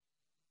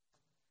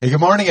Hey, good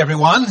morning,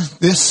 everyone.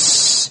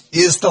 This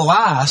is the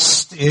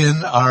last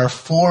in our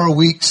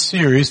 4-week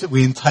series that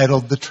we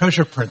entitled The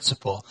Treasure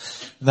Principle.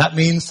 And that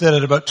means that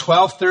at about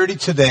 12:30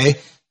 today,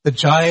 the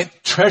giant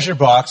treasure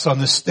box on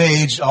the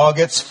stage all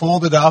gets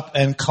folded up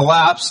and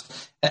collapsed.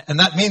 And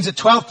that means at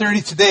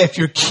 12:30 today, if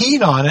you're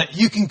keen on it,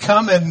 you can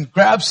come and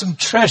grab some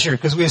treasure,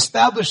 because we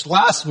established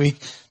last week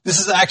this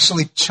is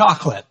actually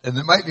chocolate, and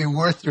it might be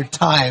worth your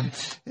time.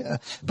 Yeah.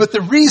 But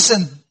the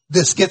reason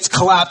this gets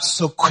collapsed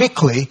so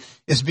quickly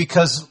is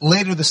because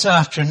later this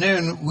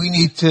afternoon, we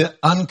need to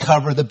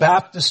uncover the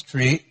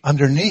baptistry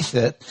underneath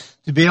it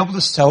to be able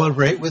to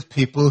celebrate with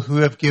people who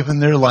have given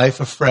their life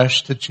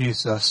afresh to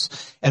Jesus.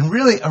 And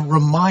really a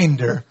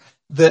reminder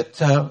that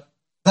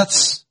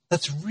that's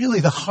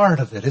really the heart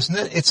of it, isn't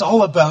it? It's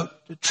all about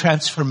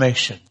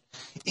transformation.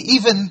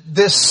 Even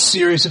this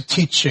series of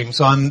teachings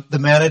on the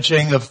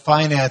managing of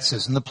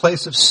finances and the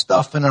place of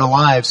stuff in our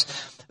lives,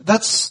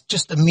 that's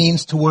just a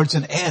means towards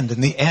an end.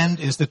 And the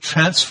end is the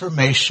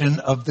transformation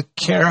of the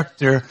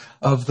character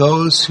of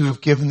those who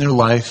have given their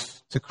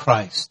life to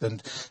Christ.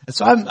 And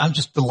so I'm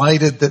just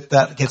delighted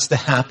that gets to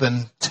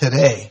happen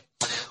today.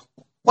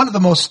 One of the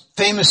most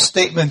famous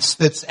statements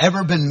that's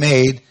ever been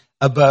made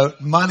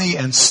about money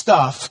and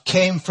stuff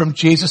came from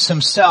Jesus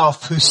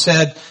himself, who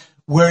said,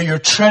 "Where your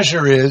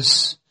treasure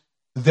is,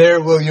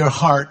 there will your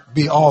heart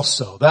be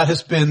also." That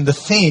has been the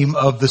theme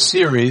of the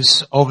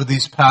series over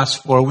these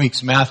past 4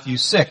 weeks, Matthew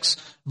 6,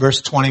 verse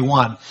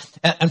 21.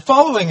 And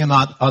following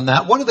on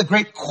that, one of the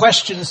great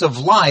questions of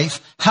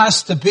life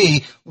has to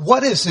be,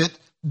 what is it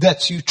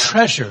that you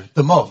treasure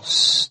the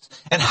most?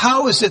 And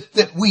how is it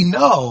that we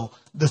know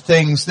the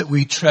things that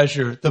we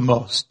treasure the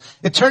most?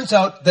 It turns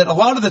out that a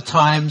lot of the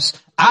times,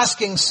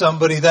 asking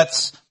somebody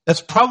that's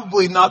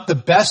probably not the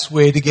best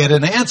way to get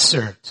an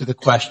answer to the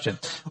question.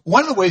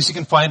 One of the ways you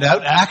can find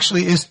out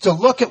actually is to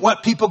look at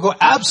what people go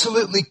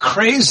absolutely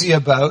crazy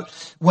about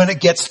when it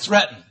gets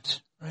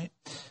threatened, right?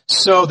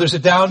 So there's a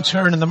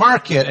downturn in the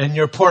market and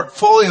your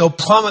portfolio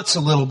plummets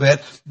a little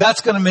bit.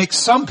 That's going to make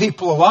some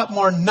people a lot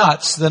more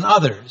nuts than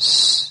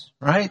others,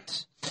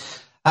 right?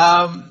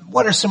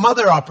 What are some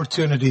other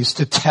opportunities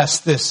to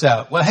test this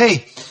out? Well,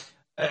 hey,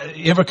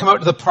 you ever come out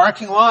to the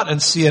parking lot and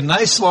see a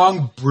nice,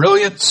 long,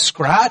 brilliant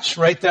scratch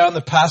right down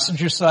the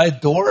passenger side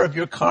door of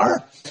your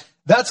car?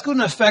 That's going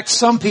to affect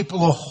some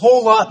people a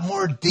whole lot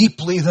more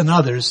deeply than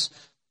others,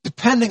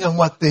 depending on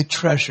what they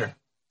treasure.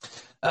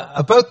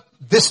 About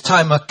this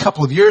time a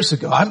couple of years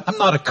ago, I'm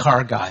not a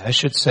car guy, I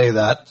should say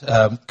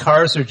that.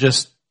 Cars are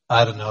just,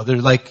 I don't know, they're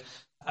like,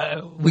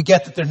 we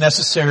get that they're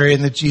necessary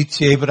in the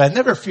GTA, but I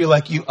never feel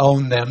like you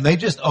own them. They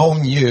just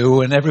own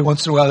you, and every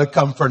once in a while they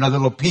come for another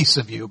little piece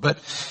of you. But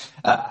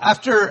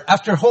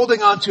after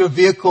holding on to a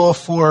vehicle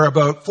for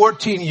about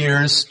 14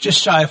 years,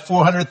 just shy of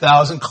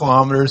 400,000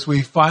 kilometers,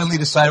 we finally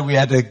decided we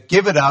had to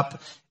give it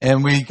up,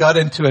 and we got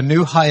into a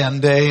new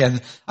Hyundai.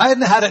 And I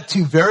hadn't had it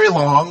too very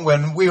long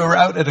when we were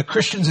out at a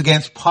Christians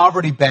Against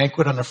Poverty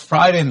banquet on a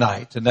Friday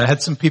night, and I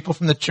had some people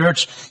from the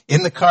church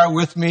in the car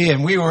with me,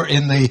 and we were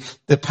in we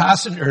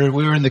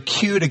were in the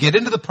queue to get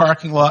into the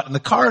parking lot, and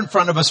the car in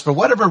front of us, for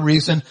whatever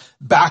reason,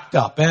 backed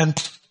up,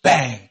 and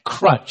bang,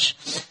 crunch.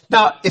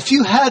 Now, if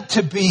you had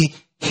to be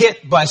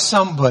hit by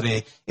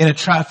somebody in a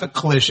traffic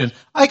collision,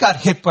 I got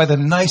hit by the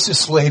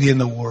nicest lady in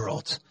the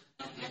world.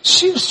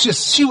 She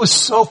was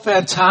so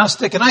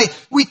fantastic. And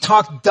we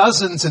talked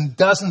dozens and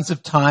dozens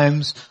of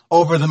times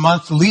over the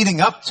month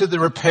leading up to the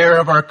repair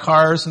of our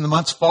cars and the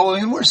months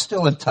following, and we're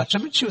still in touch. I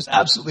mean, she was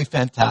absolutely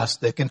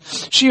fantastic. And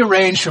she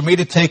arranged for me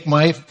to take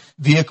my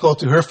vehicle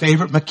to her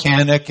favorite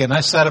mechanic, and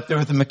I sat up there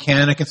with the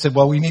mechanic and said,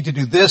 well, we need to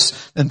do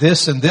this and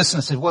this and this.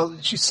 And I said, well,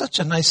 she's such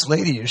a nice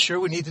lady. You're sure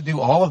we need to do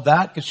all of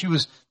that? Because she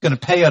was going to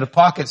pay out of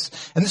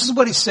pockets. And this is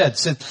what he said,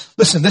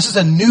 listen, this is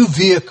a new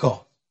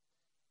vehicle.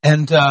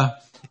 And,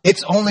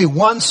 it's only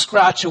one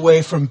scratch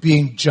away from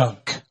being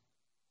junk.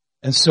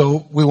 And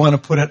so we want to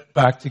put it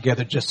back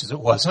together just as it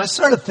was. And I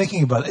started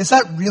thinking about it. Is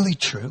that really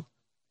true?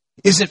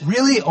 Is it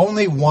really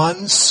only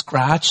one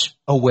scratch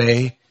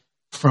away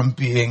from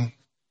being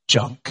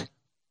junk?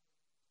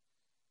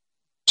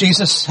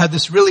 Jesus had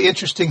this really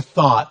interesting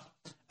thought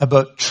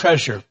about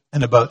treasure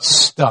and about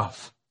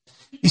stuff.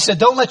 He said,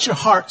 don't let your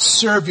heart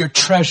serve your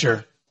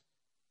treasure,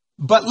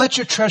 but let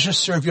your treasure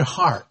serve your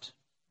heart.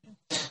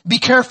 Be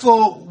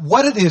careful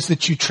what it is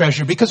that you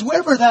treasure, because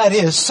wherever that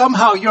is,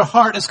 somehow your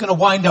heart is going to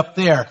wind up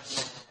there.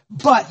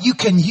 But you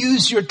can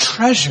use your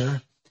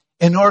treasure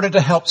in order to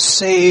help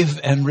save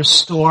and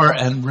restore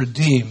and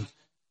redeem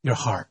your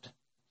heart.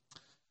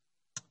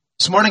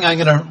 This morning I'm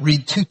going to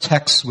read 2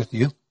 texts with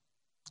you.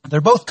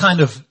 They're both kind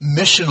of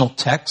missional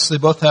texts. They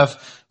both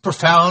have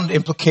profound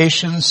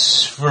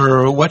implications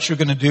for what you're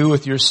going to do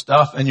with your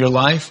stuff and your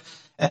life.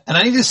 And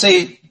I need to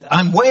say,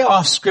 I'm way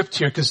off script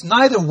here, because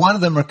neither one of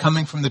them are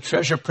coming from the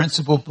Treasure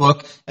Principle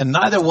book, and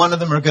neither one of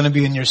them are going to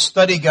be in your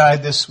study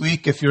guide this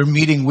week if you're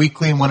meeting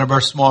weekly in one of our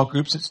small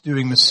groups that's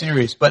doing the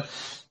series. But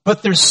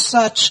there's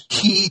such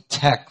key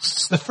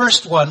texts. The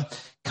first one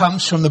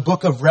comes from the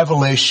book of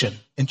Revelation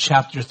in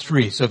chapter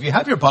 3. So if you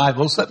have your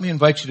Bibles, let me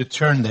invite you to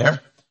turn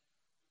there.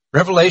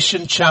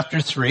 Revelation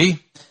chapter 3.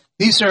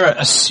 These are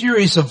a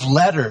series of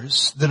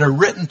letters that are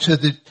written to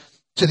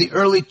the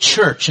early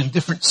church in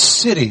different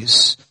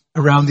cities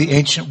around the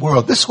ancient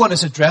world. This one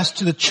is addressed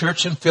to the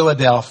church in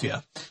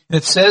Philadelphia. And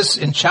it says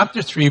in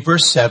chapter 3,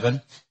 verse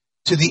 7,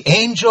 "To the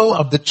angel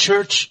of the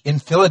church in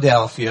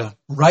Philadelphia,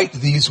 write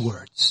these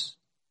words.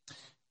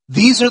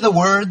 These are the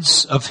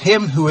words of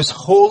him who is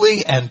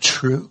holy and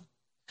true,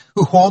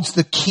 who holds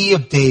the key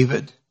of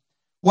David.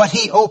 What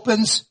he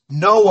opens,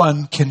 no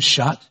one can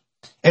shut,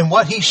 and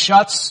what he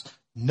shuts,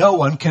 no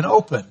one can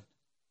open.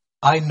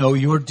 I know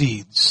your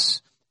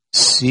deeds.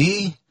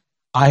 See,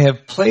 I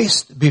have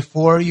placed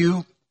before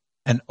you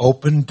an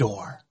open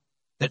door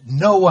that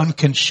no one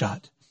can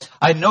shut.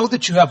 I know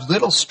that you have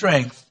little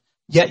strength,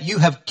 yet you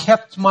have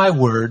kept my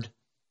word,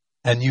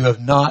 and you have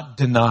not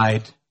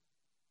denied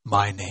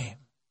my name."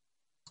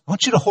 I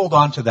want you to hold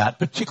on to that,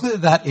 particularly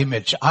that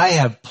image. I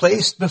have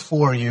placed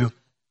before you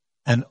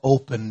an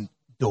open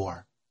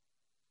door.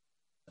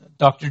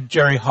 Dr.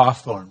 Jerry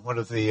Hawthorne, one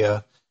of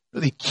the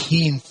really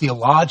keen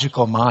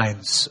theological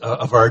minds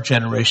of our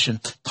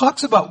generation,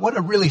 talks about what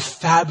a really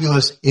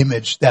fabulous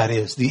image that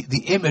is,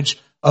 the image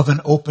of an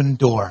open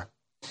door.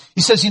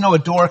 He says, a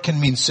door can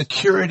mean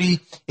security,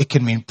 it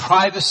can mean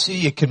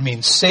privacy, it can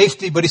mean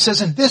safety, but he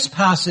says in this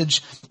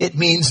passage, it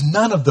means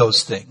none of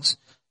those things.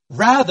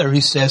 Rather,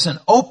 he says, an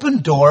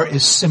open door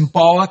is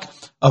symbolic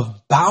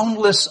of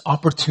boundless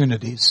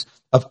opportunities,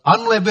 of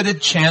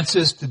unlimited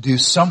chances to do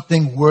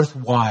something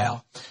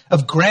worthwhile,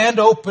 of grand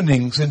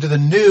openings into the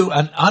new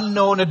and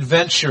unknown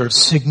adventure of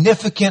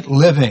significant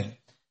living,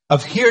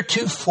 of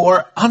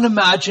heretofore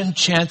unimagined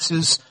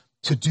chances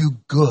to do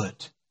good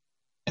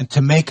and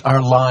to make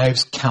our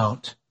lives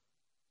count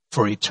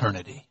for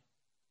eternity.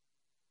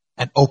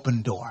 An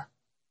open door.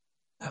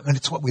 I mean,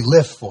 it's what we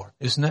live for,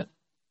 isn't it?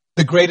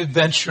 The great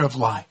adventure of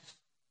life.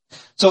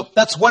 So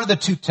that's one of the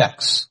two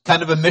texts,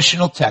 kind of a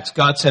missional text.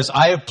 God says,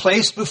 I have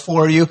placed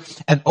before you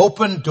an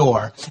open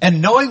door.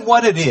 And knowing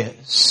what it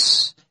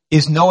is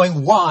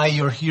knowing why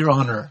you're here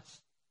on earth.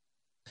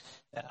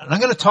 And I'm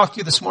going to talk to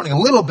you this morning a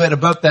little bit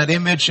about that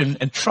image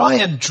and try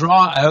and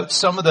draw out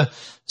some of the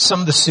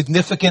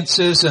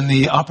significances and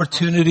the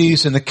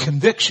opportunities and the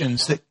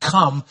convictions that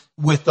come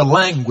with the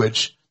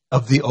language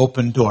of the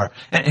open door.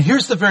 And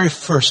here's the very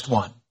first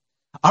one.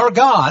 Our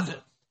God,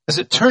 as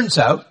it turns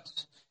out,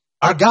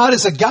 our God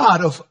is a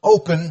God of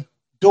open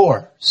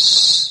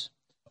doors.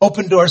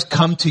 Open doors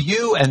come to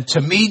you and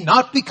to me,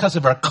 not because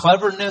of our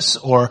cleverness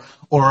or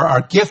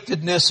our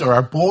giftedness or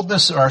our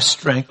boldness or our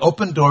strength.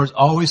 Open doors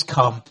always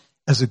come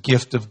as a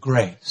gift of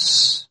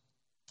grace.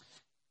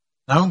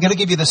 Now I'm going to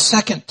give you the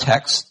second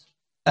text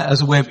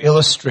as a way of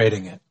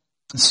illustrating it.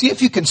 And see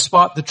if you can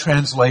spot the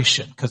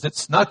translation, because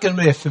it's not going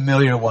to be a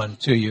familiar one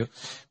to you.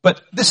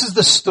 But this is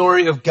the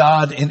story of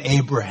God in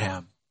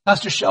Abraham.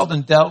 Pastor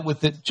Sheldon dealt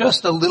with it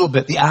just a little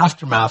bit, the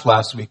aftermath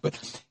last week, but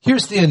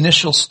here's the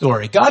initial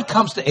story. God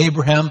comes to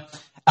Abraham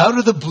out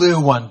of the blue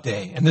one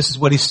day, and this is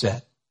what he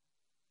said.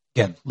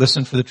 Again,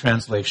 listen for the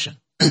translation.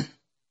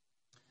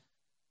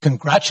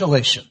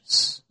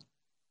 Congratulations.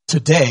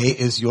 Today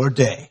is your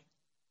day.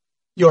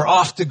 You're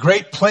off to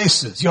great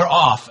places. You're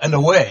off and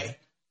away.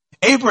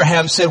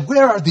 Abraham said,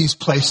 where are these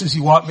places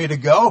you want me to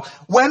go?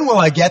 When will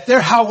I get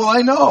there? How will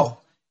I know?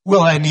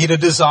 Will I need a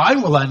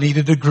design? Will I need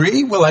a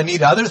degree? Will I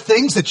need other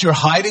things that you're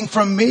hiding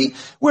from me?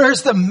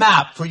 Where's the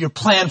map for your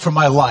plan for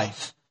my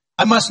life?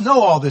 I must know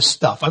all this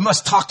stuff. I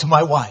must talk to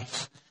my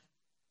wife.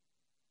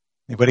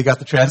 Anybody got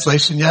the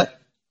translation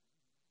yet?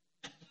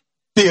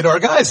 Theodore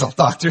Geisel,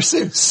 Dr.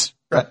 Seuss,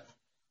 right?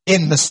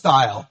 In the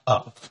style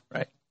of,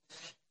 right?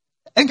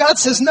 And God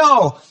says,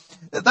 no,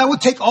 that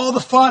would take all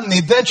the fun, the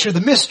adventure, the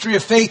mystery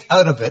of faith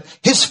out of it.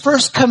 His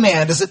first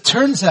command, as it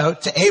turns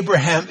out, to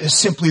Abraham is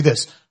simply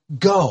this: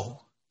 go.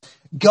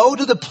 Go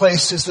to the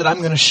places that I'm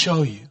going to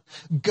show you.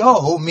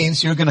 Go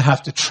means you're going to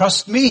have to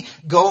trust me.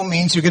 Go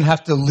means you're going to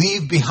have to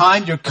leave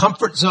behind your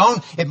comfort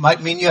zone. It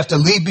might mean you have to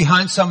leave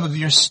behind some of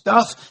your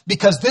stuff,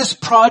 because this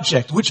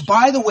project, which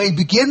by the way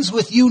begins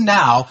with you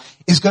now,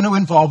 is going to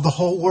involve the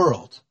whole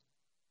world.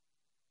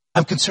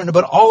 I'm concerned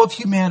about all of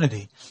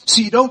humanity.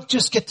 So you don't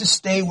just get to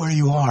stay where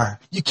you are.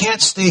 You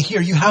can't stay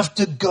here. You have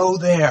to go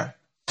there.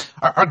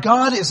 Our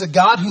God is a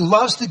God who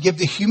loves to give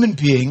the human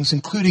beings,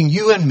 including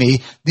you and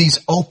me, these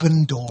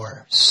open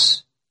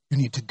doors. You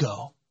need to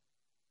go.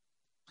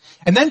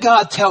 And then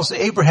God tells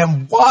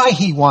Abraham why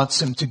he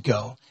wants him to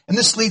go. And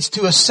this leads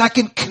to a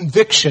second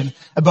conviction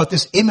about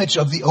this image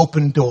of the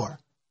open door.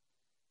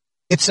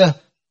 It's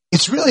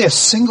really a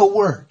single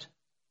word.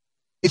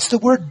 It's the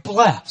word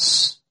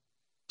bless.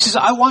 He says,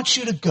 I want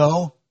you to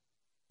go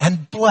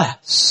and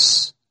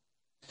bless.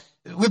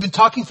 We've been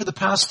talking for the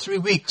past 3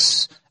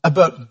 weeks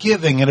about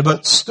giving and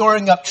about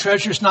storing up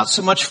treasures, not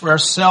so much for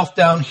ourselves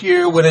down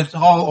here when it's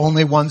all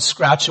only one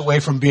scratch away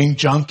from being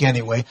junk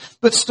anyway,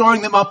 but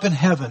storing them up in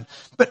heaven.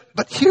 But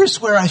here's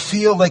where I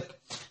feel like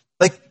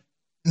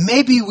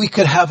maybe we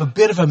could have a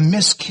bit of a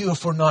miscue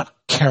if we're not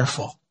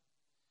careful.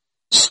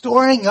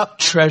 Storing up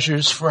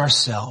treasures for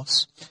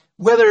ourselves,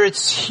 whether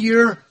it's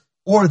here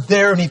or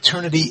there in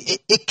eternity,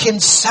 it can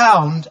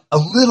sound a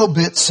little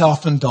bit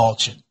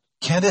self-indulgent,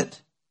 can't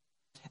it?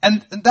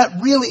 And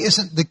that really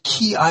isn't the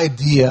key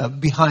idea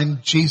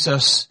behind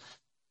Jesus'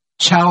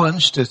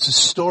 challenge to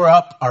store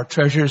up our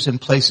treasures in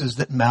places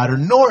that matter,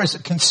 nor is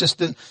it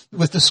consistent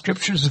with the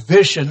Scripture's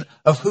vision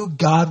of who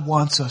God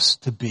wants us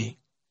to be.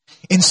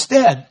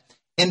 Instead,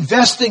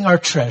 investing our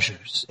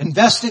treasures,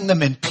 investing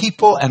them in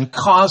people and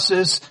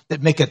causes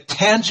that make a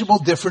tangible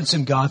difference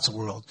in God's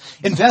world,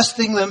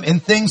 investing them in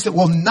things that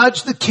will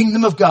nudge the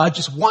kingdom of God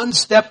just one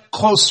step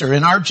closer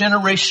in our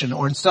generation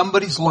or in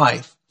somebody's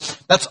life,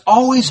 that's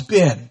always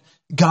been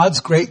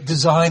God's great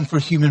design for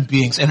human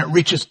beings. And it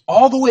reaches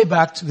all the way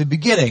back to the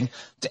beginning,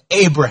 to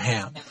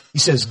Abraham. He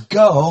says,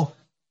 go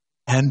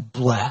and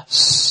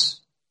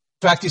bless.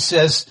 In fact, he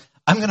says,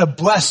 I'm going to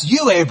bless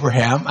you,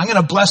 Abraham. I'm going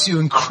to bless you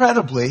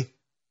incredibly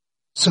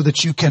so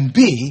that you can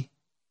be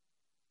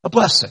a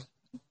blessing.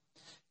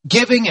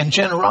 Giving and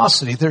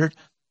generosity,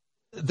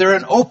 they're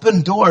an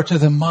open door to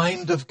the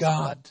mind of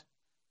God.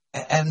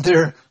 And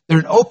they're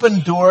an open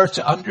door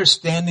to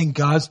understanding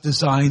God's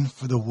design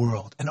for the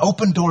world. An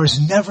open door is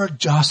never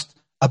just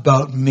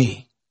about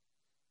me.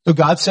 So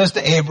God says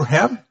to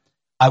Abraham,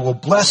 I will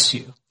bless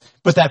you.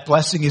 But that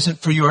blessing isn't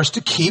for yours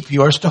to keep,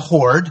 yours to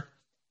hoard.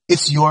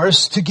 It's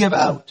yours to give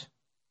out.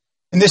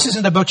 And this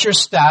isn't about your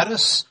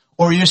status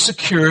or your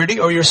security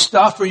or your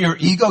stuff or your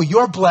ego.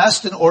 You're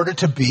blessed in order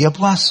to be a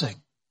blessing.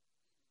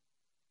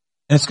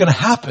 And it's going to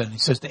happen, he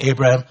says to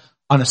Abraham,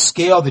 on a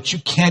scale that you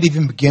can't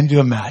even begin to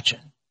imagine.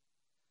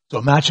 So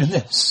imagine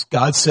this.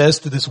 God says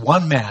to this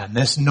one man,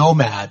 this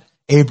nomad,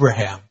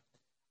 Abraham,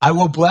 I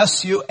will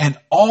bless you, and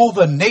all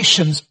the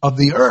nations of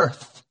the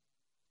earth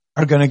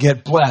are going to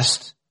get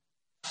blessed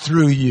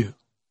through you.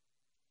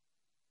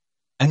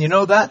 And you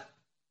know that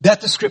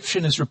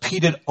description is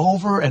repeated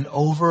over and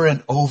over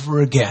and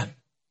over again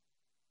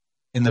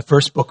in the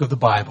first book of the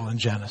Bible, in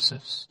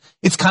Genesis.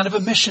 It's kind of a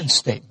mission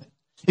statement.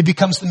 It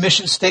becomes the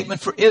mission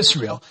statement for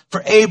Israel,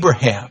 for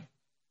Abraham.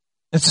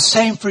 It's the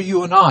same for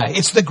you and I.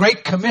 It's the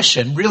Great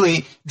Commission,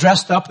 really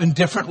dressed up in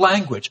different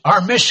language. Our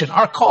mission,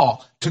 our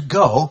call to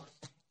go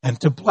and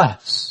to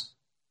bless.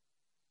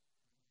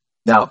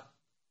 Now,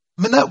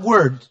 that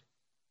word,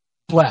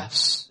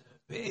 bless,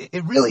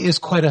 it really is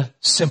quite a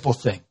simple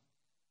thing.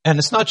 And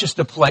it's not just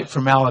a polite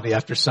formality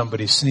after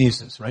somebody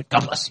sneezes, right?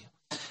 God bless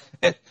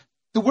you.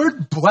 The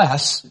word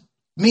bless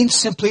means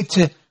simply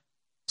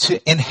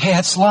to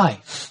enhance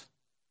life,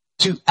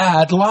 to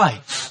add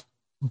life.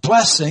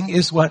 Blessing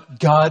is what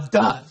God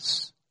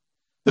does.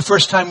 The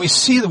first time we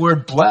see the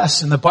word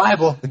bless in the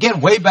Bible, again,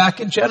 way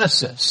back in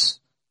Genesis,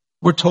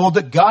 we're told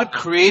that God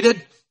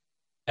created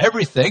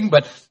everything,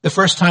 but the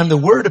first time the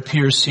word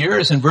appears here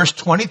is in verse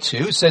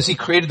 22. It says he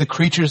created the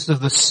creatures of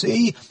the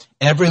sea,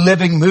 every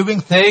living, moving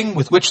thing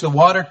with which the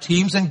water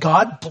teems, and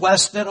God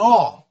blessed it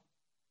all.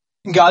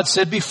 And God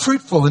said, be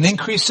fruitful and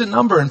increase in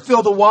number and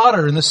fill the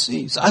water in the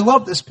seas. I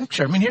love this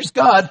picture. Here's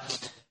God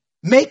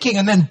making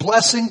and then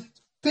blessing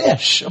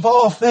fish, of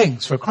all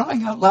things, for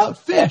crying out loud,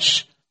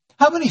 fish.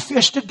 How many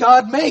fish did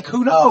God make?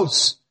 Who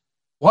knows?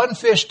 1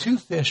 fish, 2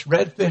 fish,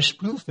 red fish,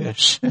 blue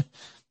fish.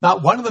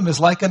 Not one of them is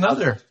like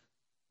another.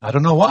 I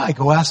don't know why.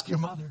 Go ask your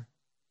mother.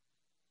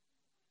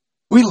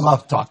 We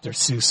love Dr.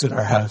 Seuss in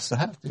our house, I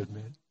have to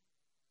admit.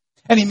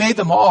 And he made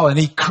them all, and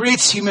he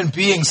creates human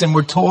beings, and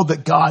we're told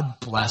that God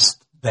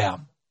blessed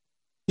them.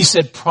 He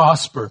said,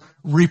 prosper,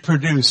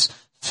 reproduce,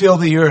 fill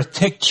the earth,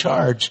 take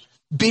charge.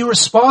 Be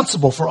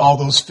responsible for all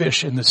those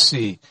fish in the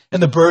sea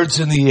and the birds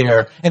in the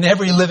air and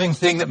every living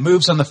thing that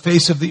moves on the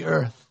face of the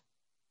earth.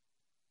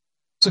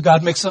 So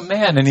God makes a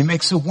man and he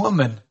makes a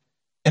woman.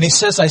 And he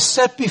says, I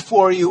set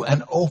before you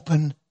an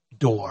open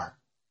door.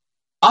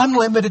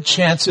 Unlimited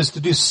chances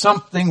to do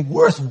something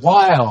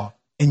worthwhile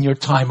in your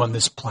time on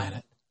this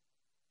planet.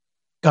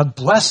 God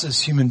blesses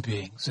human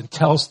beings and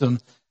tells them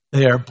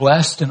they are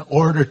blessed in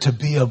order to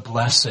be a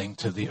blessing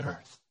to the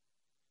earth.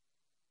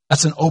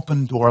 That's an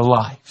open door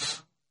life.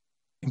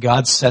 And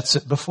God sets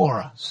it before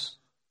us.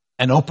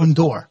 An open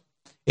door.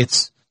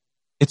 It's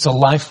a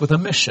life with a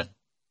mission.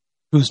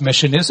 Whose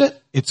mission is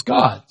it? It's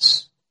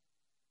God's.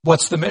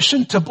 What's the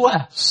mission? To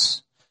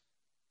bless.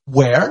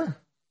 Where?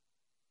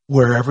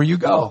 Wherever you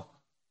go.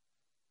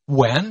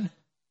 When?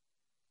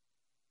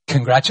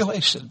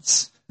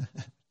 Congratulations.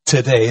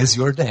 Today is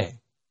your day.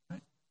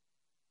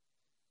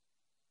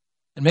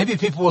 And maybe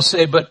people will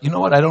say, but you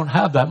know what? I don't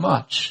have that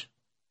much.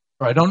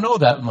 Or I don't know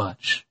that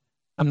much.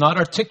 I'm not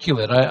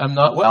articulate. I'm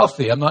not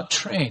wealthy. I'm not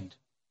trained.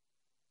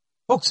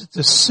 Folks, it's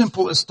as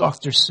simple as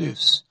Dr.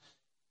 Seuss.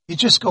 You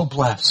just go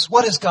bless.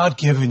 What has God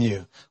given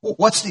you?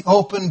 What's the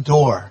open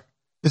door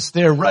that's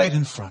there right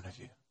in front of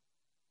you?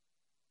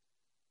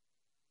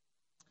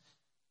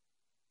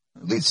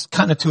 It leads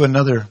kind of to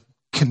another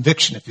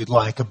conviction, if you'd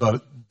like,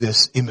 about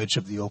this image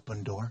of the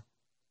open door.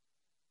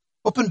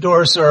 Open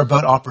doors are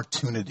about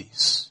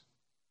opportunities,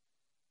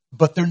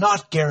 but they're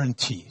not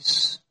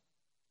guarantees.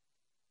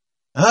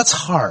 Now that's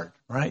hard,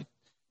 right?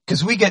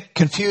 Because we get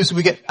confused,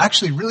 we get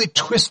actually really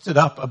twisted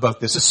up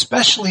about this,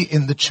 especially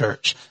in the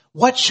church.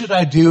 What should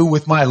I do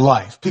with my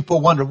life?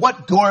 People wonder,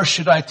 what door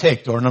should I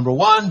take? Door number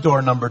 1,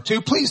 door number 2.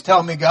 Please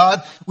tell me,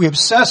 God. We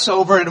obsess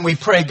over it and we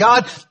pray,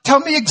 God, tell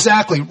me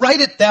exactly.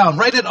 Write it down.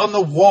 Write it on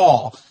the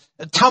wall.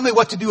 Tell me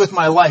what to do with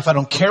my life. I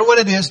don't care what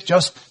it is.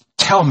 Just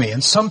tell me.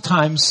 And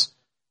sometimes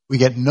we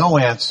get no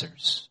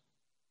answers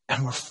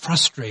and we're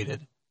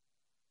frustrated.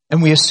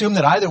 And we assume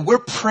that either we're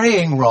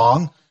praying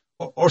wrong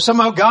or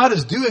somehow God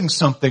is doing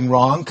something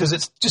wrong because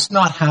it's just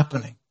not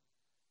happening.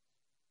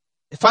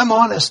 If I'm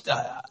honest,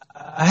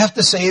 I have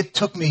to say it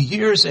took me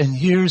years and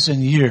years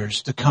and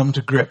years to come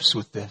to grips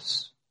with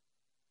this.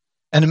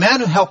 And a man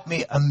who helped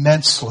me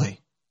immensely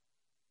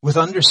with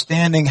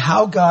understanding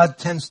how God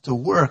tends to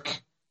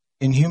work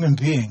in human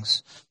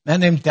beings, a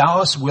man named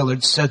Dallas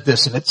Willard said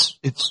this, and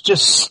it's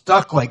just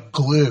stuck like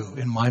glue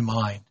in my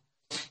mind.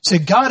 He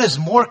said, God is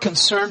more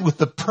concerned with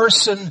the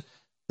person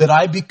that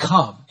I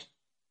become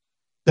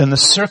than the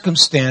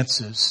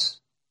circumstances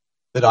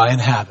that I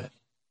inhabit.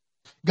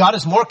 God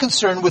is more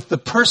concerned with the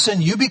person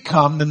you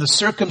become than the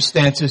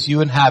circumstances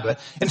you inhabit.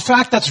 In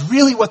fact, that's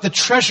really what the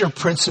treasure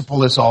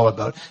principle is all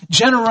about.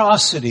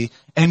 Generosity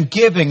and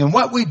giving and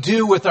what we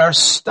do with our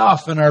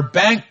stuff and our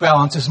bank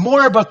balance is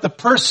more about the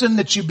person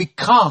that you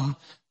become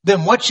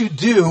than what you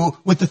do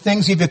with the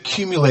things you've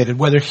accumulated,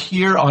 whether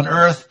here on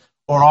earth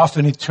or off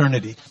in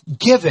eternity.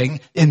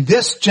 Giving, in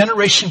this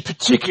generation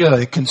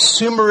particularly,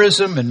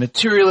 consumerism and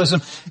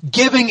materialism,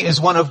 giving is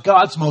one of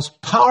God's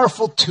most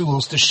powerful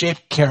tools to shape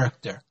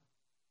character.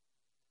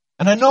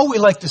 And I know we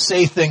like to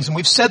say things, and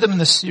we've said them in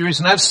this series,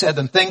 and I've said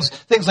them, things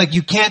like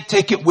you can't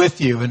take it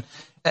with you,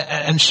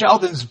 and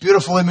Sheldon's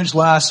beautiful image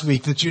last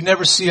week that you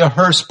never see a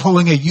hearse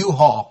pulling a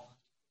U-Haul,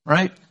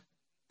 right?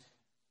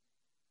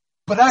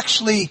 But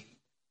actually,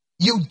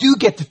 you do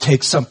get to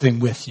take something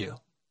with you.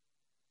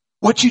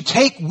 What you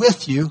take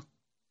with you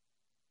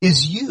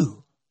is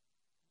you.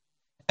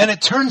 And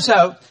it turns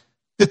out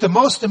that the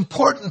most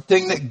important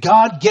thing that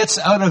God gets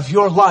out of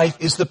your life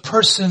is the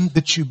person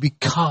that you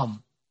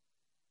become.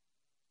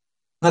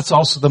 That's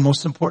also the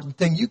most important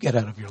thing you get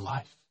out of your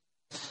life.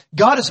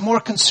 God is more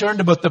concerned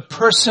about the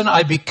person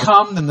I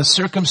become than the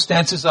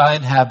circumstances I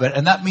inhabit.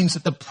 And that means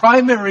that the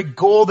primary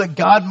goal that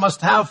God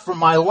must have for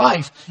my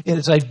life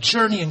as I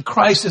journey in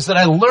Christ is that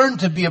I learn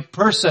to be a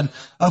person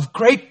of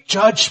great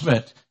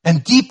judgment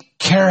and deep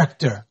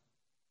character.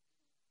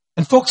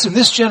 And folks, in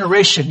this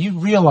generation, you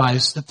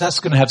realize that that's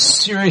going to have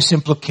serious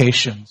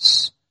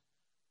implications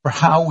for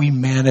how we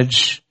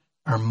manage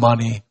our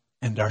money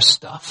and our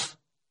stuff.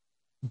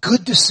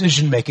 Good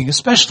decision-making,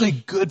 especially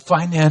good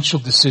financial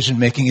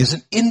decision-making, is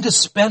an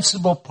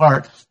indispensable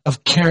part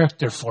of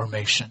character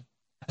formation,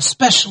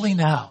 especially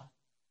now,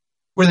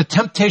 where the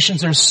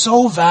temptations are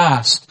so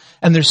vast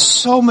and there's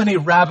so many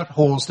rabbit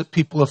holes that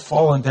people have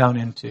fallen down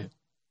into.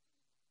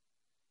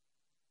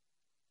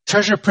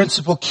 Treasure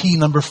principle key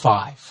number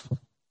 5.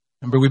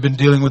 Remember, we've been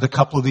dealing with a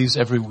couple of these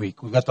every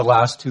week. We've got the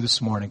last 2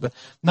 this morning. But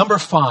number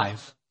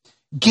 5,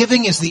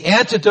 giving is the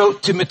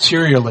antidote to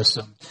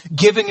materialism.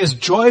 Giving is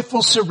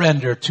joyful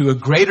surrender to a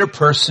greater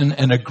person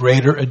and a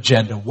greater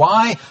agenda.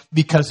 Why?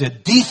 Because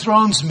it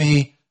dethrones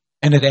me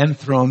and it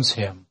enthrones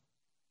him.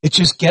 It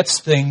just gets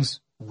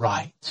things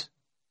right.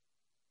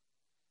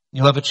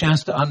 You'll have a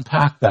chance to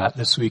unpack that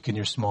this week in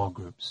your small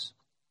groups.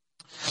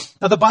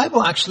 Now, the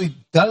Bible actually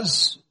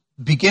does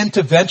begin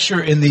to venture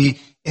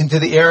into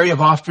the area of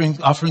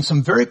offering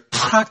some very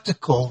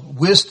practical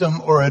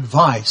wisdom or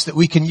advice that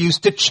we can use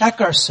to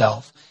check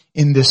ourselves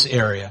in this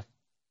area.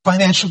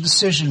 Financial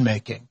decision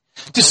making.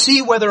 To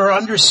see whether our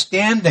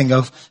understanding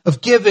of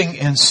giving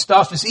and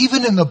stuff is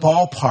even in the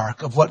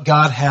ballpark of what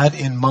God had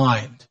in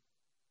mind.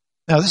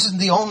 Now, this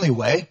isn't the only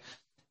way,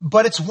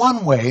 but it's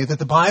one way that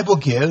the Bible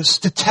gives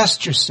to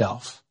test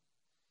yourself.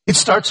 It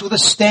starts with a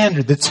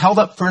standard that's held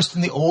up first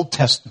in the Old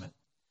Testament.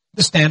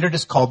 The standard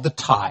is called the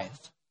tithe.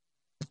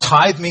 The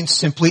tithe means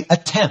simply a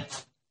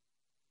tenth,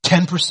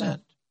 10%.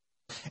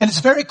 And it's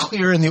very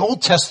clear in the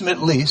Old Testament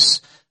at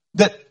least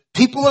that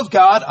people of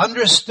God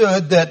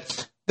understood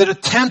that a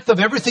tenth of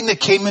everything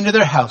that came into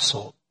their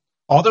household,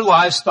 all their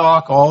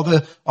livestock, all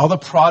the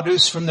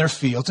produce from their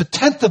fields, a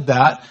tenth of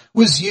that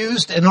was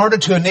used in order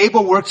to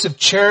enable works of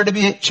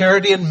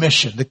charity and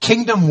mission, the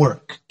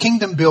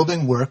kingdom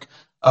building work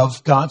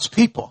of God's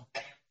people.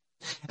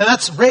 And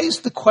that's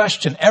raised the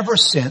question ever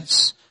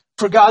since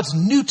for God's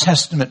New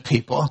Testament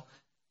people,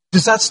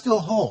 does that still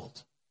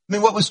hold? I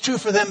mean, what was true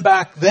for them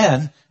back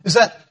then, is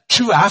that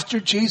true after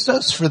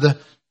Jesus for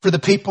the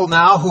people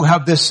now who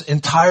have this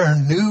entire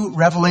new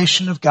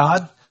revelation of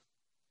God?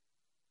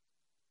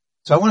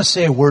 So I want to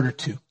say a word or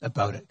two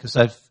about it, because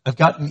I've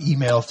gotten an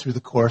email through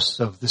the course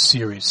of the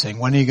series saying,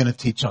 when are you going to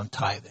teach on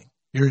tithing?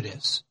 Here it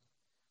is.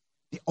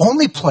 The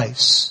only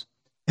place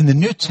in the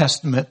New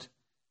Testament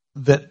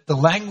that the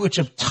language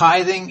of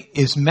tithing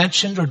is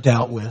mentioned or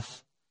dealt with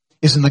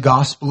is in the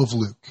Gospel of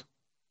Luke. If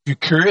you're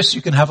curious,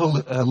 you can have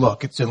a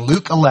look. It's in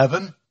Luke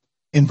 11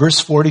 in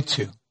verse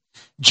 42.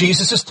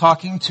 Jesus is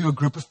talking to a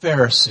group of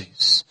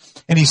Pharisees,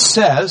 and he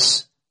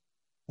says,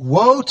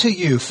 Woe to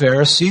you,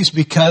 Pharisees,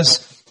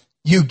 because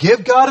you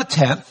give God a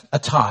tenth, a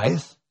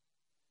tithe,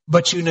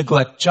 but you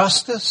neglect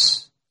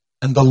justice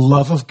and the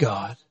love of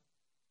God.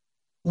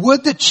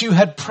 Would that you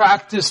had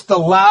practiced the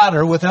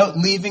latter without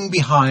leaving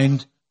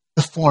behind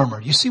the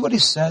former. You see what he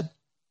said?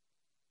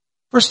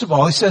 First of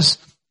all, he says,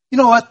 you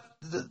know what?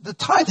 The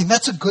tithing,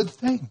 that's a good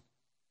thing.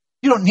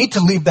 You don't need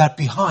to leave that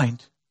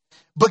behind.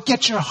 But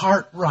get your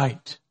heart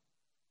right.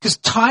 Because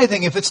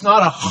tithing, if it's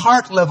not a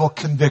heart-level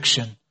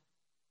conviction,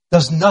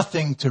 does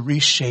nothing to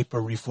reshape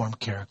or reform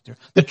character.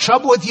 The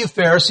trouble with you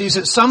Pharisees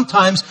is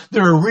sometimes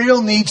there are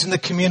real needs in the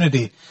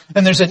community.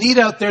 And there's a need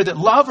out there that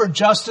love or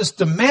justice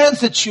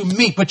demands that you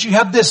meet. But you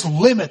have this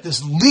limit,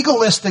 this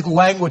legalistic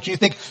language. You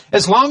think,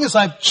 as long as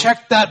I've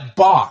checked that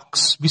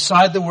box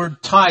beside the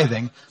word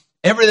tithing,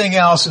 everything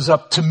else is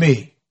up to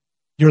me.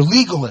 You're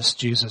legalist,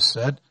 Jesus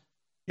said.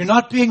 You're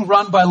not being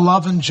run by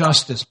love and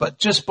justice, but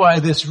just by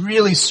this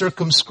really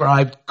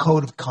circumscribed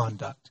code of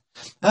conduct.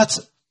 That's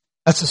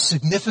a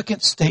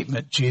significant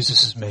statement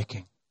Jesus is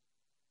making.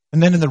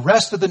 And then in the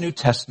rest of the New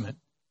Testament,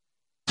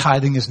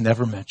 tithing is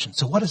never mentioned.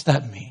 So what does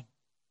that mean?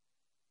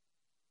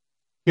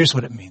 Here's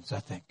what it means, I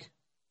think.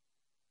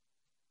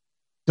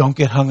 Don't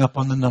get hung up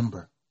on the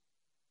number,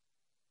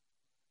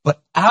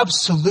 but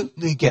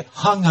absolutely get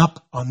hung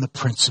up on the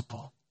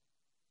principle.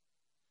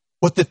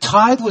 What the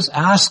tithe was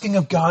asking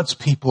of God's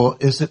people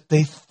is that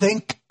they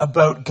think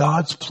about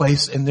God's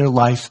place in their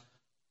life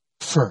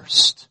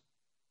first.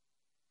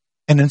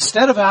 And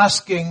instead of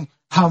asking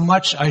how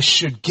much I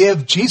should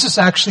give, Jesus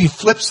actually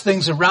flips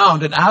things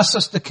around and asks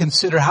us to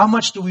consider how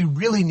much do we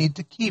really need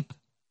to keep.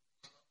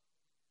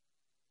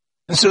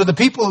 And so the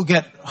people who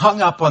get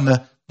hung up on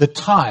the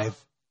tithe,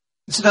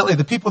 incidentally,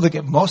 the people that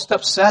get most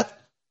upset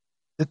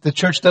that the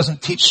church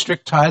doesn't teach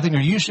strict tithing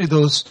are usually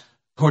those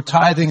who are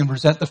tithing and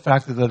resent the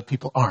fact that other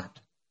people aren't.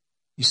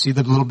 You see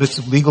the little bits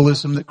of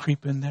legalism that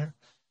creep in there?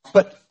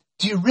 But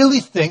do you really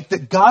think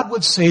that God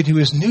would say to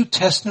his New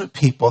Testament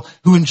people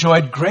who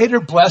enjoyed greater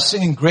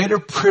blessing and greater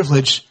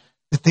privilege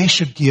that they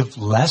should give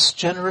less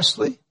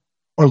generously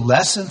or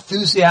less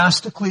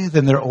enthusiastically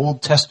than their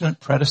Old Testament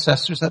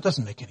predecessors? That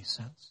doesn't make any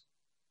sense.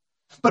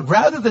 But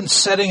rather than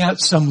setting out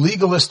some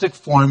legalistic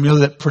formula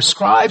that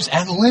prescribes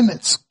and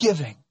limits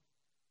giving,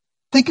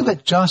 think of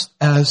it just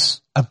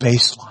as a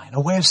baseline,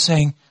 a way of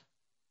saying,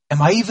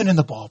 am I even in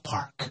the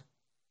ballpark?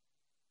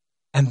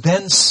 And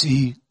then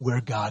see where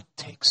God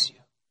takes you.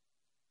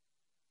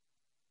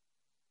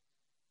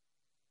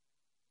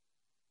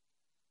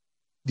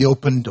 The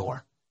open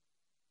door.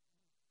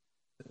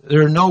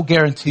 There are no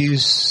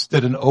guarantees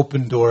that an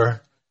open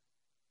door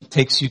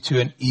takes you to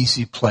an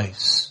easy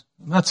place.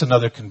 And that's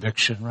another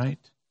conviction, right?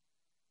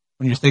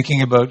 When you're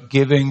thinking about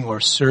giving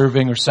or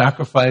serving or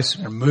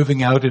sacrificing or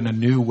moving out in a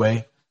new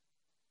way,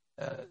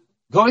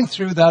 going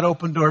through that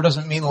open door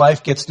doesn't mean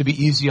life gets to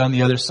be easy on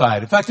the other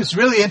side. In fact, it's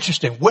really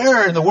interesting.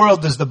 Where in the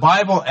world does the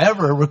Bible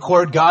ever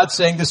record God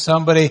saying to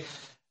somebody,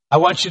 I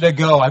want you to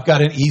go, I've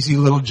got an easy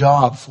little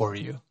job for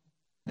you?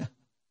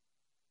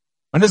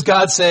 When does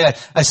God say,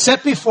 I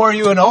set before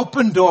you an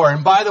open door,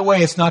 and by the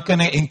way, it's not going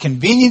to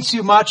inconvenience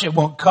you much, it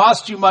won't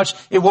cost you much,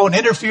 it won't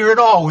interfere at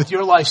all with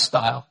your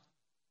lifestyle?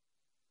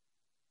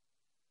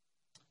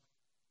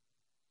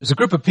 There's a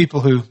group of people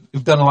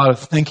who've done a lot of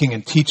thinking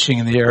and teaching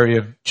in the area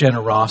of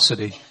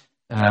generosity.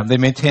 They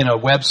maintain a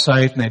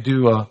website, and they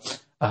do a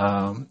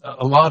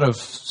lot of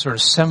sort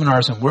of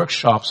seminars and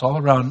workshops all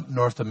around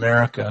North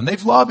America. And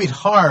they've lobbied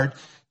hard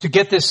to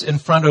get this in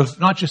front of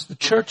not just the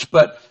church,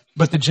 but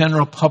the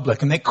general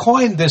public. And they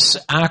coined this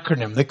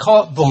acronym. They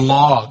call it the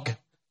LOG,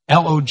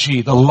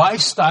 L-O-G, the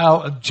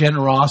lifestyle of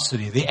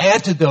generosity, the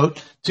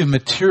antidote to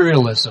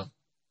materialism.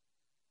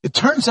 It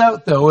turns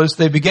out, though, as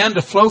they began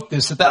to float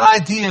this, that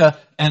idea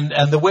and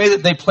the way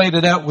that they played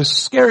it out was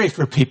scary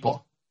for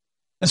people.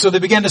 And so they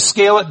began to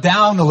scale it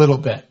down a little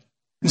bit.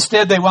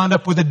 Instead, they wound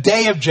up with a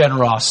day of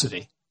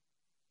generosity.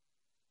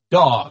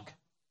 Dog,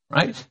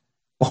 right?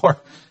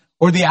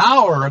 Or the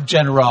hour of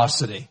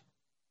generosity.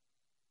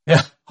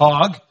 Yeah,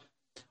 hog.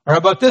 Or how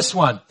about this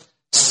one?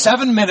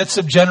 7 minutes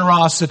of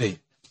generosity.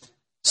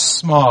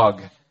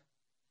 Smog.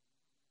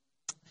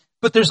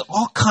 But there's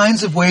all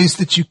kinds of ways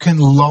that you can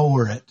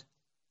lower it.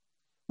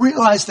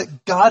 Realize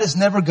that God has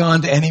never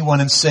gone to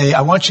anyone and say,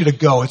 I want you to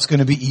go, it's going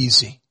to be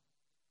easy.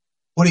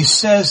 What he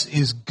says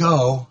is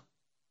go,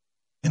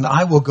 and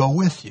I will go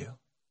with you.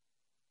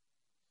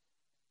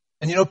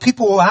 And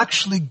people will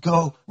actually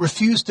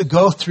refuse to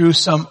go through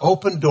some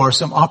open door,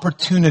 some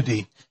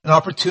opportunity, an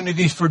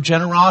opportunity for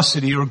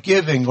generosity or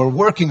giving or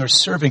working or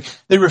serving.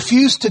 They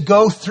refuse to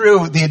go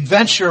through the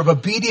adventure of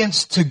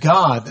obedience to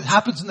God that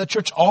happens in the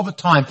church all the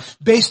time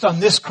based on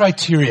this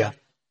criteria.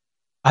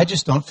 I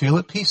just don't feel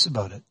at peace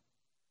about it.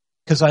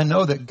 Because I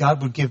know that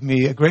God would give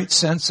me a great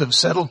sense of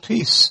settled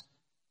peace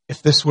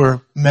if this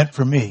were meant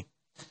for me.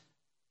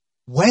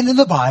 When in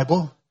the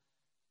Bible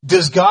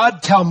does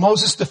God tell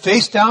Moses to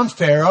face down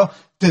Pharaoh?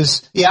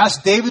 Does he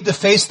ask David to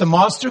face the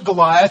monster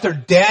Goliath, or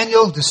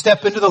Daniel to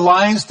step into the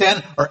lion's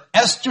den, or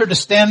Esther to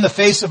stand in the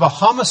face of a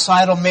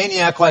homicidal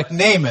maniac like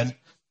Naaman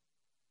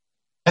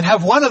and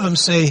have one of them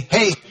say,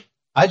 hey,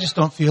 I just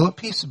don't feel at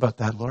peace about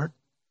that, Lord.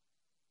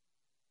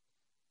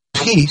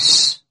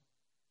 Peace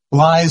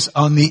lies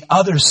on the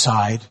other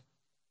side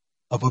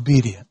of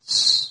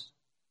obedience.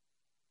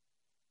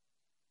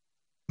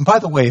 And by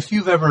the way, if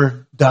you've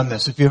ever done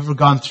this, if you've ever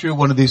gone through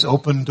one of these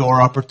open door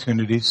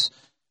opportunities,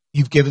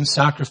 you've given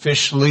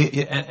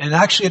sacrificially, and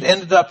actually it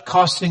ended up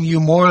costing you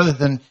more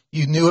than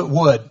you knew it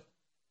would,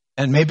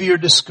 and maybe you're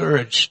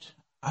discouraged,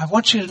 I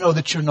want you to know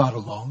that you're not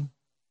alone.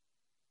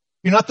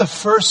 You're not the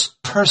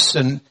first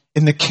person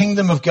in the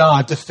kingdom of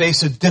God to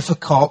face a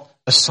difficult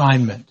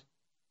assignment.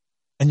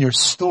 And your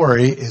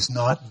story is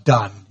not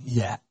done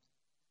yet.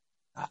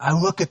 I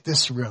look at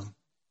this room.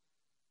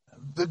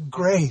 The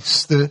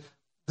grace, the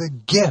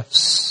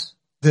gifts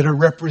that are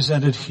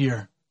represented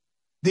here.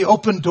 The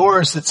open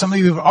doors that some of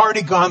you have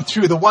already gone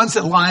through. The ones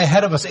that lie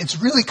ahead of us.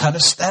 It's really kind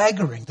of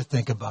staggering to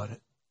think about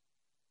it.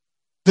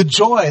 The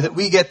joy that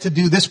we get to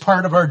do this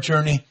part of our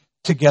journey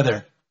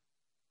together.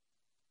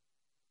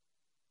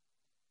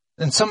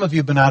 And some of you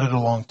have been at it a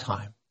long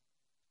time.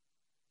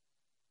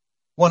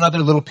 One other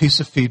little piece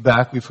of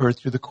feedback we've heard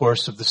through the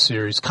course of the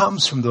series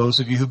comes from those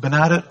of you who've been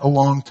at it a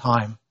long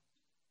time.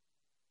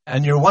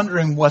 And you're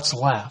wondering what's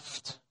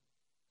left.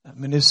 I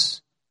mean,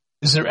 is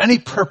there any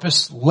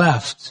purpose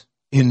left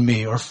in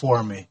me or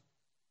for me?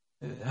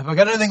 Have I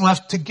got anything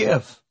left to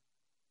give?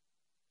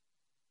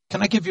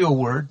 Can I give you a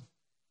word?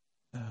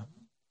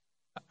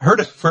 I heard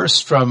it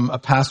first from a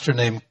pastor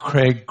named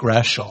Craig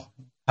Groeschel,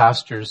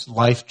 pastors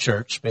Life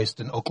Church based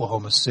in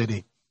Oklahoma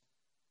City.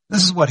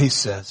 This is what he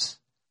says.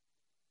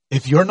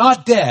 If you're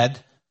not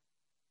dead,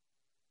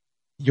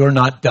 you're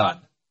not done.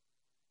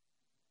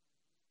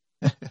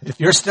 If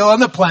you're still on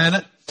the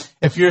planet,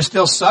 if you're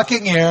still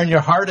sucking air and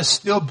your heart is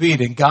still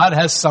beating, God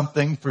has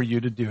something for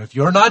you to do. If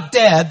you're not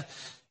dead,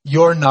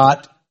 you're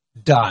not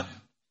done.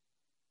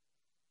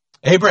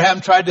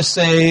 Abraham tried to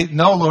say,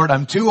 no, Lord,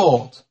 I'm too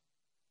old.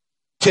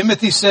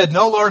 Timothy said,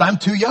 no, Lord, I'm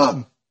too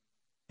young.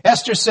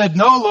 Esther said,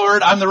 no,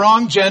 Lord, I'm the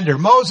wrong gender.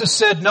 Moses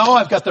said, no,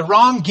 I've got the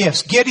wrong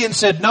gifts. Gideon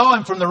said, no,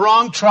 I'm from the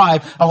wrong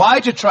tribe.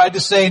 Elijah tried to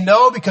say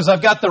no because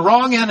I've got the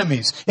wrong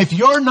enemies. If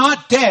you're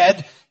not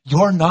dead,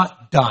 you're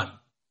not done.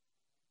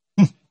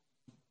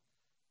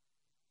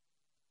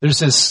 There's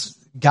this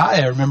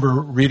guy I remember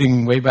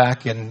reading way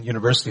back in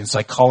university in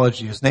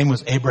psychology. His name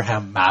was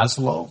Abraham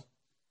Maslow.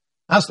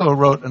 Maslow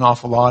wrote an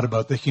awful lot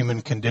about the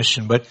human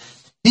condition, but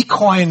he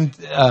coined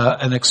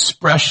an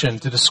expression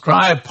to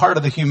describe part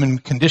of the human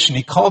condition.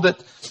 He called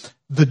it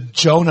the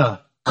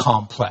Jonah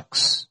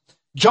complex.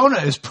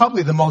 Jonah is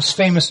probably the most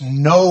famous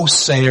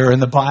no-sayer in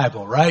the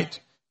Bible, right?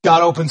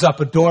 God opens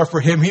up a door for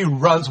him. He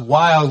runs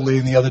wildly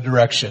in the other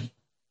direction.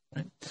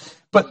 Right?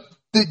 But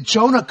the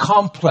Jonah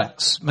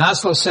complex,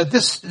 Maslow said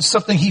this is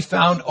something he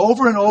found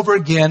over and over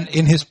again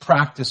in his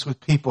practice with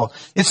people.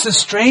 It's a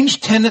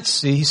strange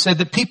tendency, he said,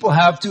 that people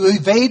have to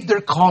evade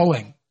their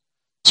calling,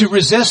 to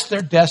resist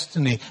their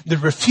destiny, the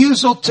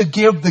refusal to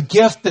give the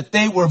gift that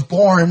they were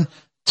born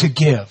to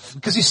give.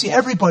 Because you see,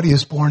 everybody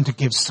is born to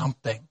give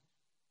something.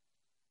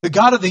 The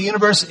God of the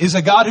universe is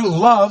a God who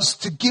loves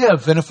to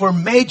give. And if we're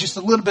made just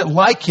a little bit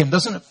like him,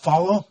 doesn't it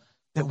follow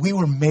that we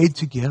were made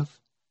to give?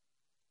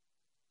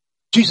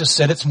 Jesus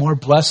said it's more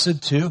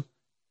blessed to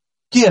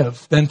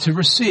give than to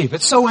receive.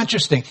 It's so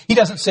interesting. He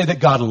doesn't say that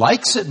God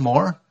likes it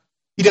more.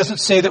 He doesn't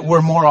say that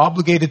we're more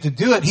obligated to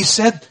do it. He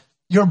said,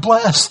 you're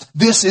blessed.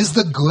 This is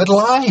the good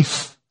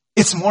life.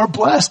 It's more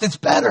blessed. It's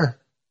better.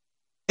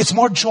 It's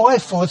more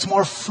joyful. It's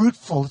more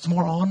fruitful. It's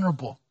more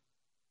honorable.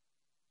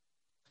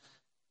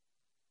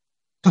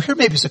 So here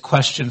maybe is a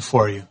question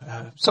for you.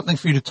 Something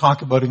for you to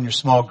talk about in your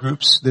small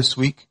groups this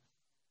week.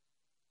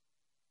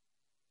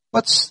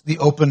 What's the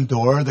open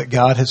door that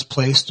God has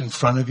placed in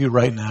front of you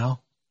right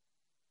now?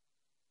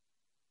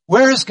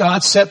 Where has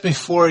God set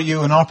before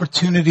you an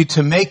opportunity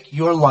to make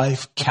your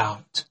life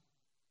count?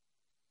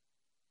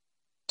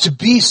 To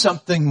be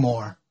something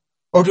more,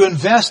 or to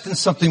invest in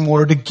something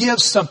more, or to give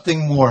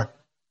something more.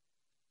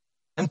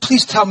 And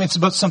please tell me it's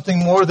about something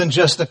more than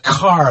just a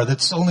car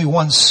that's only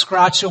one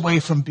scratch away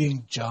from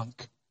being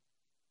junk.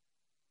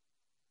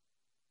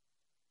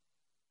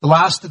 The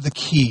last of the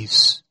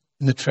keys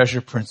in the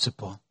treasure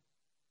principle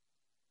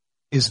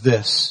is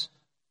this.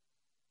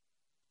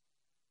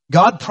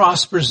 God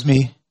prospers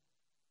me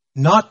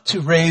not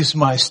to raise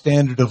my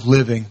standard of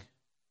living,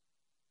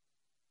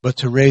 but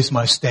to raise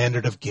my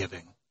standard of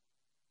giving.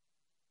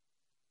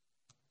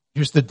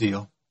 Here's the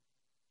deal.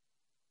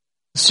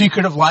 The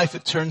secret of life,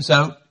 it turns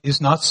out, is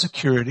not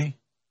security.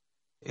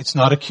 It's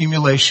not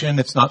accumulation.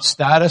 It's not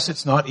status.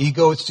 It's not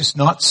ego. It's just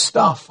not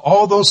stuff.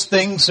 All those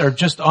things are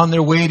just on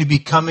their way to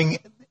becoming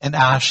an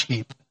ash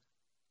heap.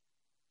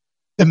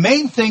 The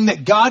main thing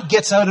that God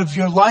gets out of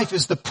your life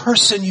is the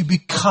person you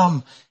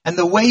become. And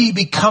the way you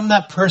become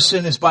that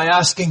person is by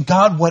asking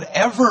God,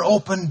 whatever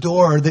open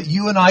door that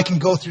you and I can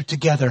go through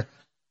together,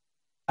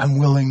 I'm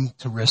willing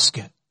to risk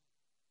it.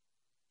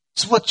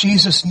 This is what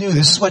Jesus knew.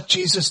 This is what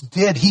Jesus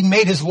did. He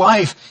made his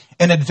life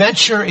an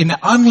adventure in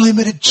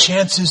unlimited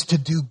chances to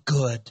do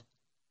good.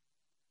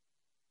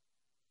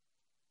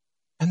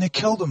 And they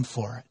killed him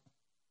for it.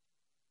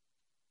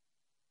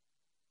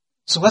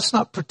 So let's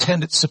not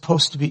pretend it's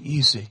supposed to be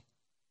easy.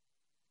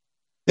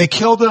 They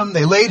killed him.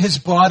 They laid his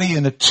body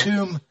in a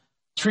tomb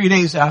 3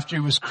 days after he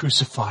was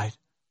crucified.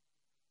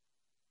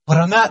 But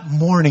on that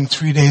morning,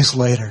 3 days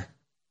later,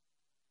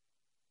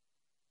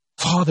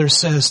 Father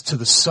says to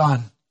the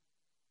Son,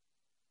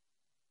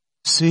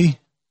 see,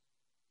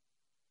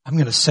 I'm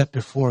going to set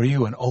before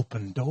you an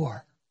open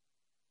door.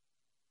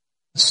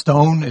 The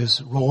stone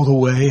is rolled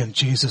away and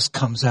Jesus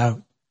comes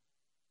out.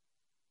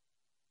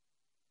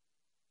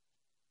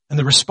 And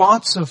the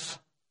response of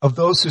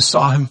those who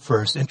saw him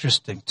first,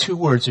 interesting, 2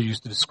 words are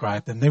used to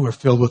describe them. They were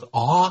filled with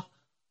awe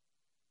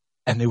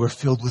and they were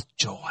filled with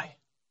joy.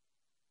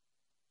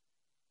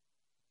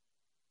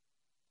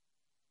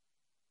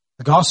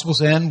 The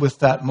Gospels end with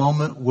that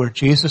moment where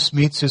Jesus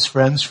meets his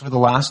friends for the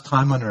last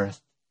time on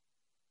earth.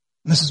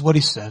 And this is what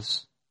he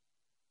says.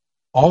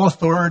 All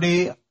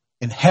authority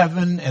in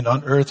heaven and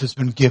on earth has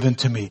been given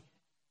to me.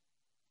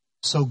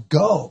 So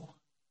go,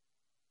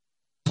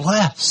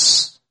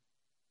 bless,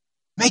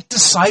 make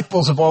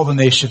disciples of all the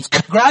nations.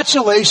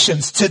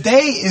 Congratulations,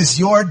 today is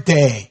your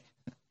day.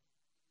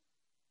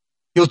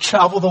 You'll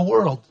travel the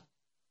world.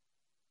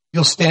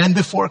 You'll stand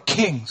before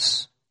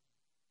kings.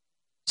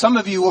 Some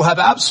of you will have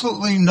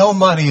absolutely no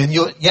money and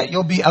yet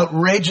you'll be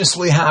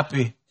outrageously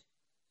happy.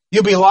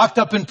 You'll be locked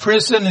up in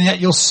prison and yet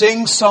you'll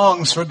sing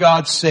songs for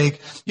God's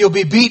sake. You'll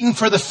be beaten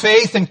for the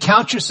faith and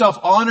count yourself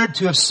honored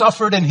to have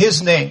suffered in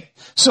his name.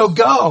 So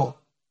go,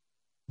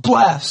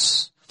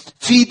 bless,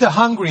 feed the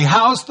hungry,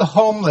 house the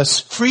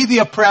homeless, free the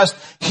oppressed,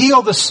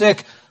 heal the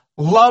sick,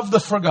 love the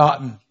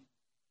forgotten,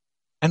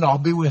 and I'll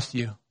be with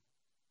you.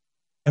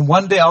 And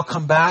one day I'll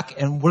come back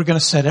and we're going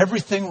to set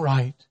everything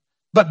right.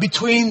 But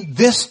between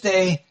this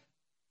day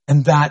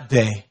and that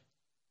day,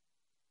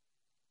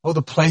 oh,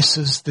 the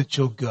places that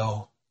you'll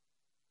go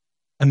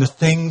and the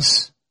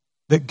things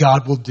that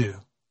God will do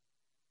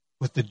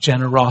with the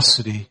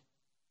generosity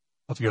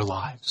of your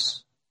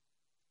lives.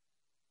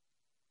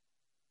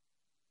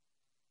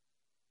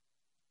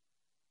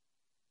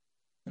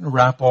 I'm going to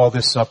wrap all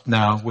this up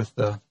now with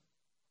a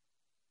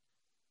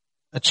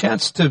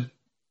chance to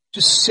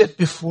just sit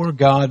before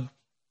God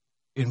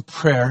in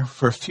prayer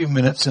for a few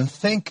minutes and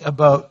think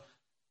about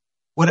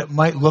what it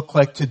might look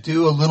like to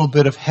do a little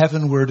bit of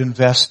heavenward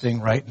investing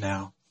right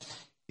now.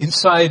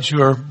 Inside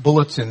your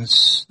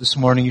bulletins this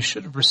morning, you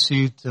should have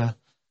received a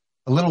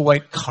little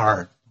white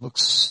card.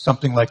 Looks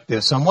something like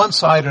this. On one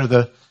side are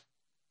the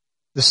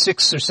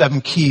 6 or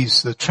 7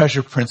 keys, the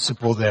treasure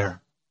principle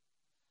there.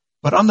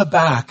 But on the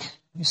back,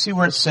 you see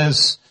where it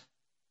says,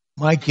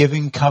 My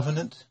Giving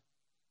Covenant?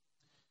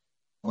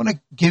 I want to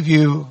give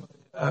you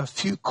a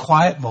few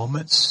quiet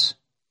moments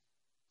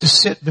to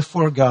sit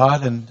before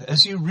God, and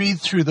as you read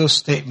through those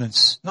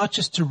statements, not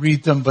just to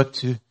read them, but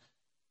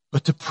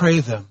to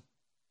pray them.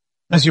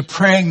 As you're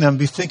praying them,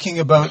 be thinking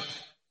about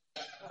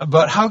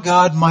how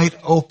God might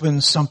open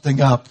something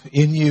up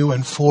in you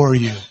and for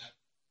you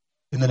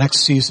in the next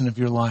season of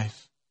your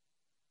life.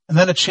 And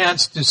then a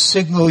chance to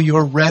signal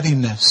your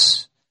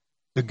readiness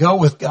to go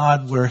with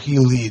God where he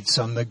leads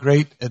on the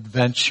great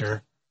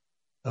adventure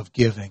of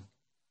giving.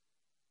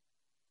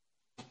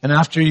 And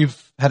after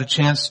you've had a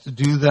chance to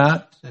do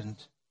that, and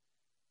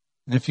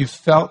if you've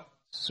felt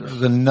sort of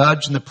the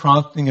nudge and the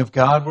prompting of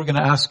God, we're going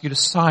to ask you to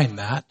sign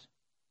that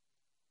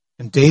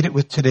and date it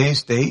with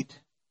today's date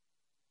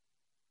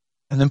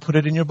and then put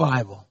it in your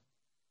Bible.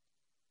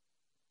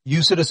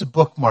 Use it as a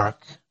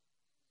bookmark.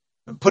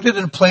 Put it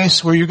in a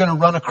place where you're going to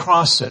run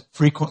across it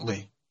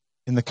frequently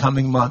in the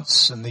coming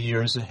months and the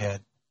years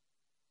ahead.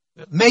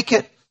 Make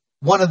it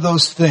one of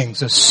those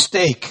things, a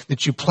stake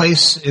that you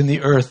place in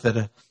the earth at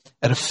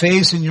a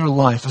phase in your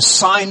life, a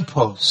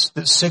signpost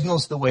that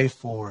signals the way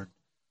forward.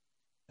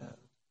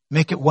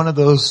 Make it one of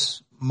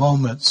those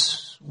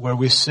moments where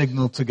we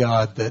signal to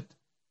God that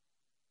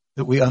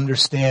we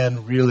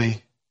understand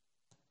really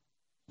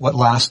what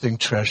lasting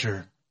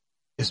treasure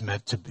is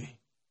meant to be.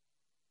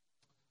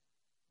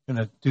 I'm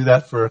going to do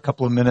that for a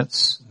couple of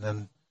minutes, and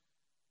then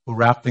we'll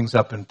wrap things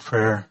up in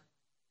prayer,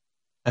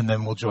 and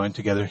then we'll join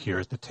together here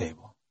at the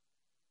table.